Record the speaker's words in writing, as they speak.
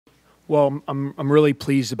Well, I'm really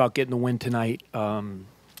pleased about getting the win tonight.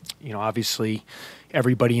 Obviously,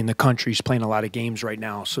 everybody in the country is playing a lot of games right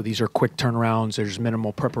now, so these are quick turnarounds. There's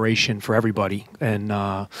minimal preparation for everybody, and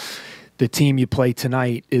the team you play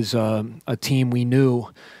tonight is a team we knew.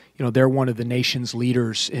 They're one of the nation's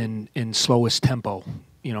leaders in slowest tempo,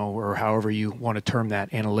 or however you want to term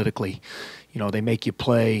that analytically. They make you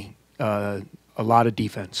play a lot of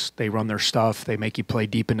defense. They run their stuff. They make you play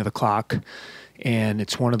deep into the clock. And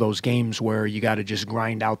it's one of those games where you got to just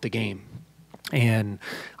grind out the game. And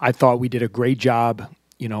I thought we did a great job.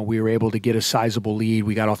 We were able to get a sizable lead.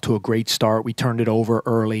 We got off to a great start. We turned it over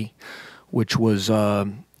early, which was,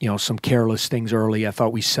 some careless things early. I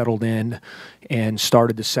thought we settled in and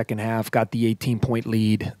started the second half, got the 18-point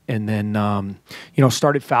lead, and then,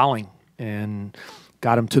 started fouling and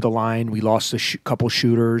got them to the line. We lost a couple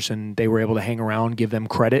shooters, and they were able to hang around, give them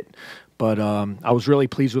credit. But I was really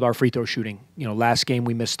pleased with our free throw shooting. Last game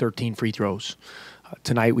we missed 13 free throws.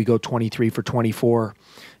 Tonight we go 23 for 24,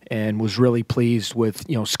 and was really pleased with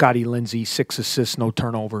Scotty Lindsey, 6 assists, no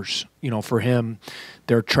turnovers. For him,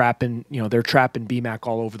 they're trapping BMAC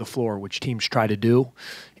all over the floor, which teams try to do,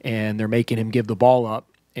 and they're making him give the ball up.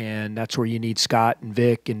 And that's where you need Scott and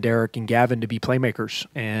Vic and Derek and Gavin to be playmakers.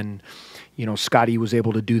 And Scotty was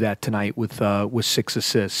able to do that tonight with 6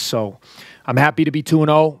 assists. So I'm happy to be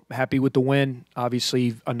 2-0, happy with the win.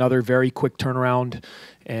 Obviously, another very quick turnaround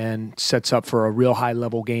and sets up for a real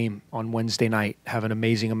high-level game on Wednesday night. Have an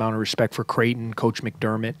amazing amount of respect for Creighton, Coach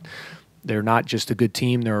McDermott. They're not just a good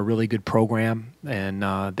team, they're a really good program,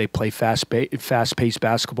 and they play fast-paced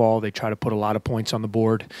basketball. They try to put a lot of points on the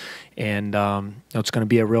board, and it's going to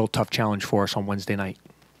be a real tough challenge for us on Wednesday night.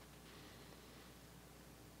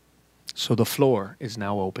 So the floor is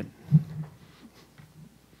now open.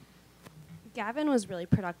 Gavin was really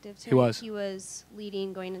productive tonight. He was. He was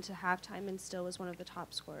leading going into halftime and still was one of the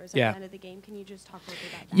top scorers at Yeah. the end of the game. Can you just talk a little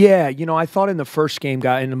bit about that? Yeah, I thought in the first game,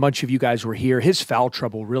 and a bunch of you guys were here, his foul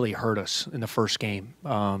trouble really hurt us in the first game.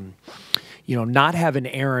 Not having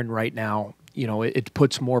Aaron right now, it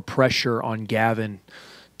puts more pressure on Gavin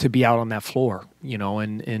to be out on that floor,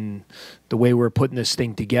 and the way we're putting this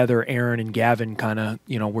thing together, Aaron and Gavin kind of,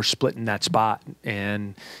 we're splitting that spot,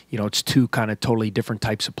 and, it's two kind of totally different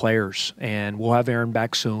types of players, and we'll have Aaron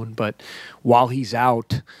back soon, but while he's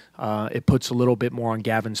out, it puts a little bit more on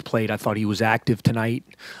Gavin's plate. I thought he was active tonight.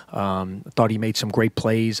 I thought he made some great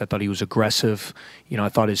plays. I thought he was aggressive. I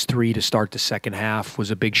thought his 3 to start the second half was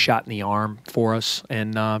a big shot in the arm for us,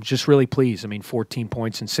 and just really pleased. 14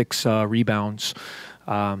 points and 6 rebounds.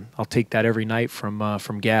 I'll take that every night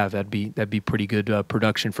from Gav. That'd be pretty good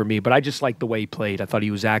production for me. But I just liked the way he played. I thought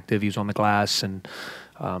he was active. He was on the glass, and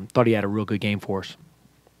thought he had a real good game for us.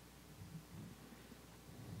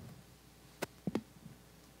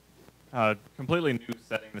 Completely new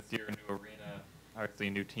setting this year, new arena, obviously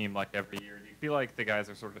a new team like every year. Do you feel like the guys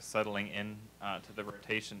are sort of settling in to the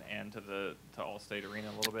rotation and to All-State Arena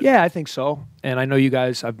a little bit? Yeah, I think so. And I know you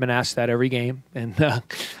guys, I've been asked that every game, and I'm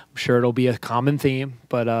sure it'll be a common theme.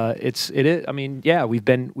 But it is.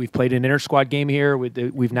 We've played an inter-squad game here.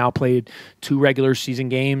 We've now played 2 regular season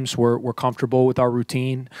games. We're comfortable with our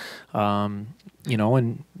routine.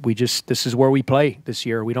 And this is where we play this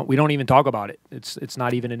year. We don't even talk about it. It's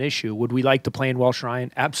not even an issue. Would we like to play in Welsh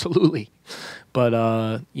Ryan? Absolutely. But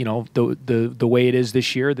the way it is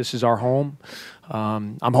this year, this is our home.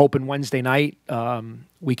 I'm hoping Wednesday night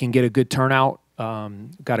we can get a good turnout.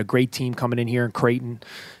 Got a great team coming in here in Creighton,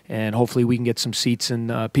 and hopefully we can get some seats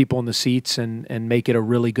and people in the seats and make it a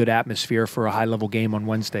really good atmosphere for a high-level game on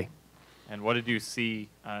Wednesday. And what did you see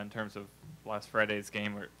in terms of last Friday's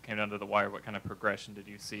game where it came down to the wire? What kind of progression did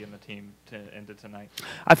you see in the team into tonight?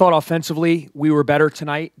 I thought offensively we were better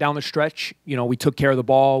tonight down the stretch. We took care of the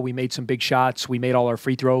ball. We made some big shots. We made all our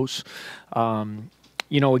free throws.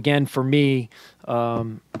 Again, for me,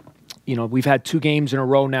 we've had 2 games in a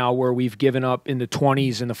row now where we've given up in the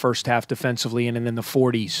 20s in the first half defensively and then in the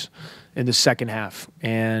 40s in the second half.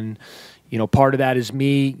 And part of that is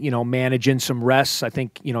me, managing some rests. I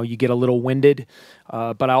think, you get a little winded.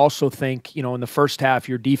 But I also think, in the first half,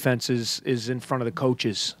 your defense is in front of the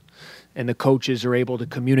coaches. And the coaches are able to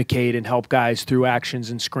communicate and help guys through actions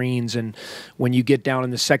and screens. And when you get down in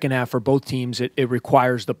the second half for both teams, it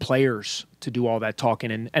requires the players to do all that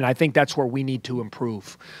talking. And I think that's where we need to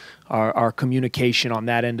improve our communication on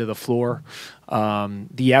that end of the floor.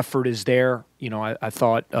 The effort is there. I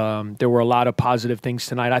thought there were a lot of positive things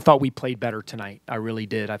tonight. I thought we played better tonight. I really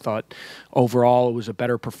did. I thought overall it was a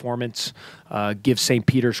better performance. Give St.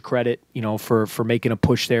 Peter's credit, for making a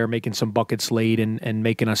push there, making some buckets late, and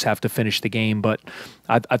making us have to finish the game. But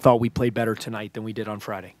I thought we played better tonight than we did on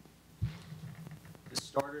Friday. The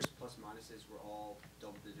starters plus plus minuses were all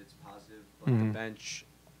double digits positive, but the bench,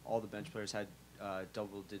 all the bench players had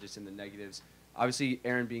double digits in the negatives. Obviously,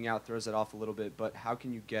 Aaron being out throws that off a little bit, but how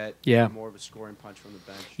can you get more of a scoring punch from the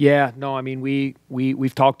bench? Yeah, no, I mean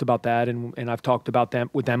we've talked about that, and I've talked about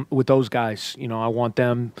with those guys. You know, I want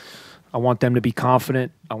them to be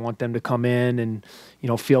confident. I want them to come in and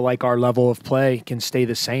feel like our level of play can stay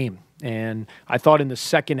the same. And I thought in the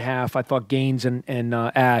second half, I thought Gaines and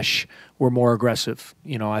Ash were more aggressive.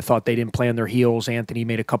 I thought they didn't play on their heels. Anthony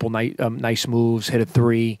made a couple nice moves, hit a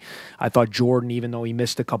three. I thought Jordan, even though he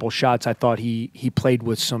missed a couple shots, I thought he played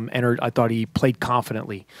with some energy. I thought he played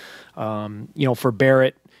confidently. For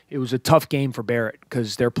Barrett, it was a tough game for Barrett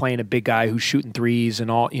because they're playing a big guy who's shooting threes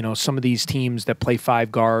and all. Some of these teams that play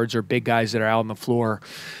five guards or big guys that are out on the floor,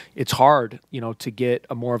 it's hard, to get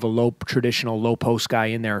a more of a traditional low post guy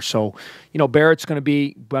in there. So, Barrett's going to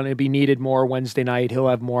be needed more Wednesday night. He'll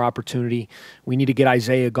have more opportunity. We need to get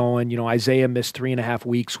Isaiah going. Isaiah missed 3.5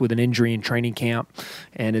 weeks with an injury in training camp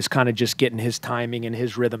and is kind of just getting his timing and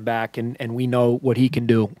his rhythm back. And we know what he can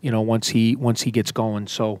do, once he gets going.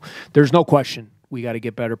 So there's no question. We got to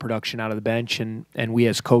get better production out of the bench, and we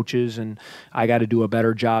as coaches, and I got to do a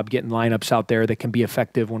better job getting lineups out there that can be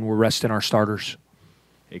effective when we're resting our starters.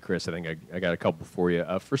 Hey, Chris, I think I got a couple for you.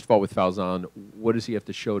 First of all, with Falzon, what does he have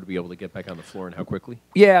to show to be able to get back on the floor, and how quickly?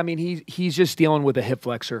 Yeah, I mean, he's just dealing with a hip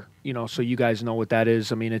flexor, so you guys know what that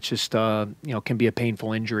is. I mean, it's just, can be a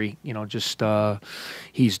painful injury.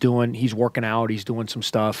 He's working out, he's doing some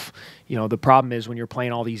stuff. The problem is when you're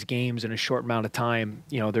playing all these games in a short amount of time,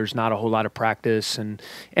 there's not a whole lot of practice, and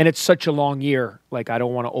it's such a long year. Like, I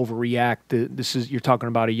don't want to overreact. You're talking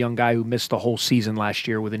about a young guy who missed the whole season last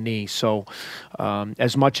year with a knee. So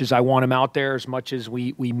as much as I want him out there, as much as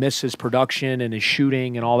we miss his production and his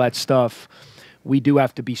shooting and all that stuff, we do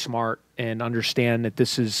have to be smart and understand that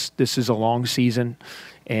this is a long season.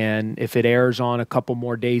 And if it airs on a couple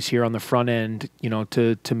more days here on the front end,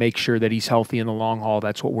 to make sure that he's healthy in the long haul,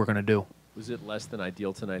 that's what we're going to do. Was it less than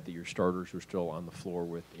ideal tonight that your starters were still on the floor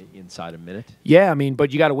with inside a minute? Yeah, I mean,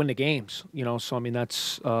 but you got to win the games, So I mean,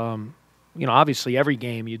 that's obviously every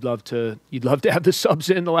game you'd love to have the subs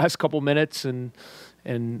in the last couple minutes and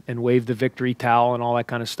wave the victory towel and all that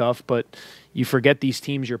kind of stuff. But you forget these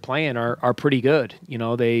teams you're playing are pretty good.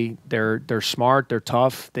 They're smart, they're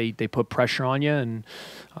tough, they put pressure on you, and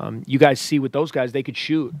you guys see with those guys they could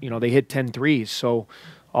shoot. They hit 10 threes, so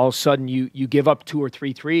all of a sudden you give up 2 or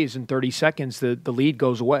 3 threes in 30 seconds, the lead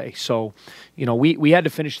goes away. So, we had to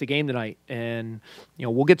finish the game tonight, and,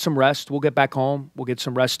 we'll get some rest. We'll get back home. We'll get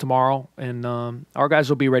some rest tomorrow, and our guys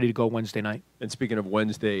will be ready to go Wednesday night. And speaking of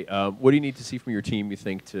Wednesday, what do you need to see from your team, you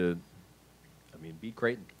think, to, beat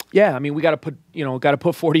Creighton? Yeah, I mean, we got to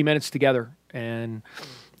put 40 minutes together, and,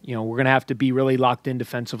 we're going to have to be really locked in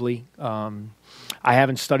defensively. I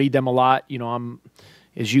haven't studied them a lot.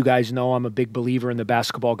 As you guys know, I'm a big believer in the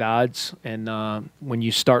basketball gods, and when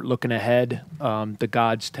you start looking ahead, the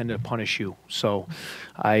gods tend to punish you. So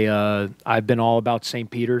I've been all about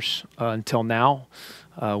St. Peter's until now.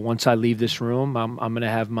 Once I leave this room, I'm going to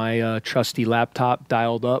have my trusty laptop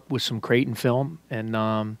dialed up with some Creighton film, and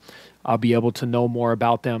I'll be able to know more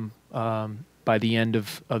about them by the end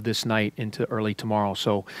of this night into early tomorrow.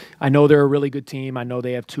 So I know they're a really good team. I know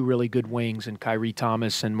they have 2 really good wings in Kyrie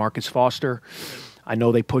Thomas and Marcus Foster. I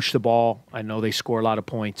know they push the ball. I know they score a lot of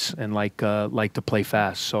points and like to play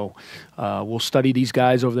fast. So we'll study these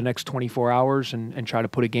guys over the next 24 hours and try to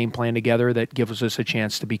put a game plan together that gives us a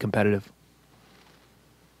chance to be competitive.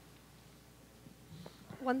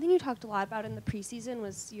 One thing you talked a lot about in the preseason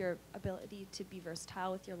was your ability to be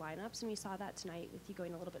versatile with your lineups, and we saw that tonight with you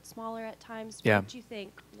going a little bit smaller at times. Yeah. What do you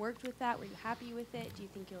think worked with that? Were you happy with it? Do you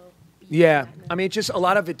think you'll be Yeah, I mean, a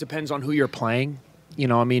lot of it depends on who you're playing.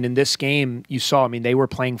 In this game, you saw, they were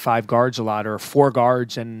playing 5 guards a lot, or 4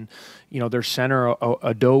 guards, and, their center,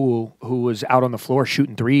 Adowu, who was out on the floor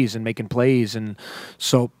shooting threes and making plays. And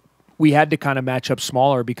so we had to kind of match up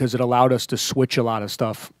smaller because it allowed us to switch a lot of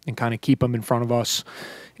stuff and kind of keep them in front of us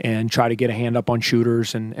and try to get a hand up on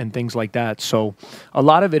shooters and things like that. So a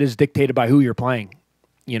lot of it is dictated by who you're playing.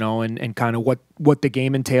 And kind of what the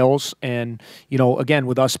game entails. And, again,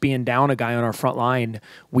 with us being down a guy on our front line,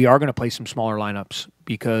 we are going to play some smaller lineups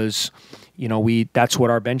because, that's what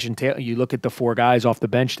our bench entails. You look at the 4 guys off the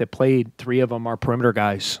bench that played, 3 of them are perimeter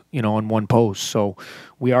guys, in one post. So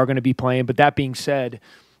we are going to be playing. But that being said,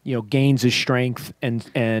 Gaines' strength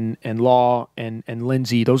and Law and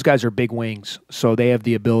Lindsay, those guys are big wings. So they have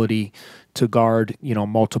the ability to guard,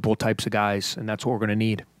 multiple types of guys, and that's what we're going to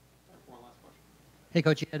need. Hey,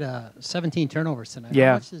 Coach, you had 17 turnovers tonight.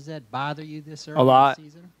 Yeah. How much does that bother you this early A lot. in the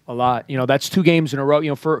season? A lot. That's 2 games in a row.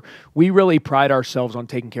 We really pride ourselves on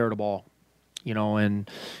taking care of the ball. And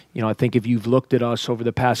I think if you've looked at us over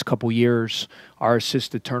the past couple years, our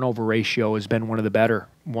assist to turnover ratio has been one of the better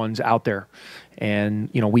ones out there. And,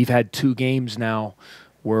 we've had 2 games now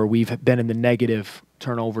where we've been in the negative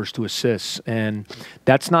turnovers to assists. And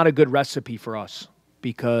that's not a good recipe for us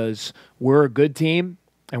because we're a good team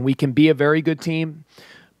and we can be a very good team,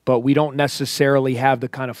 but we don't necessarily have the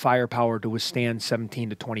kind of firepower to withstand 17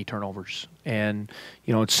 to 20 turnovers. And,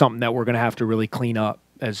 it's something that we're going to have to really clean up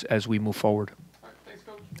as we move forward.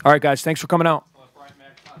 All right, guys, thanks for coming out.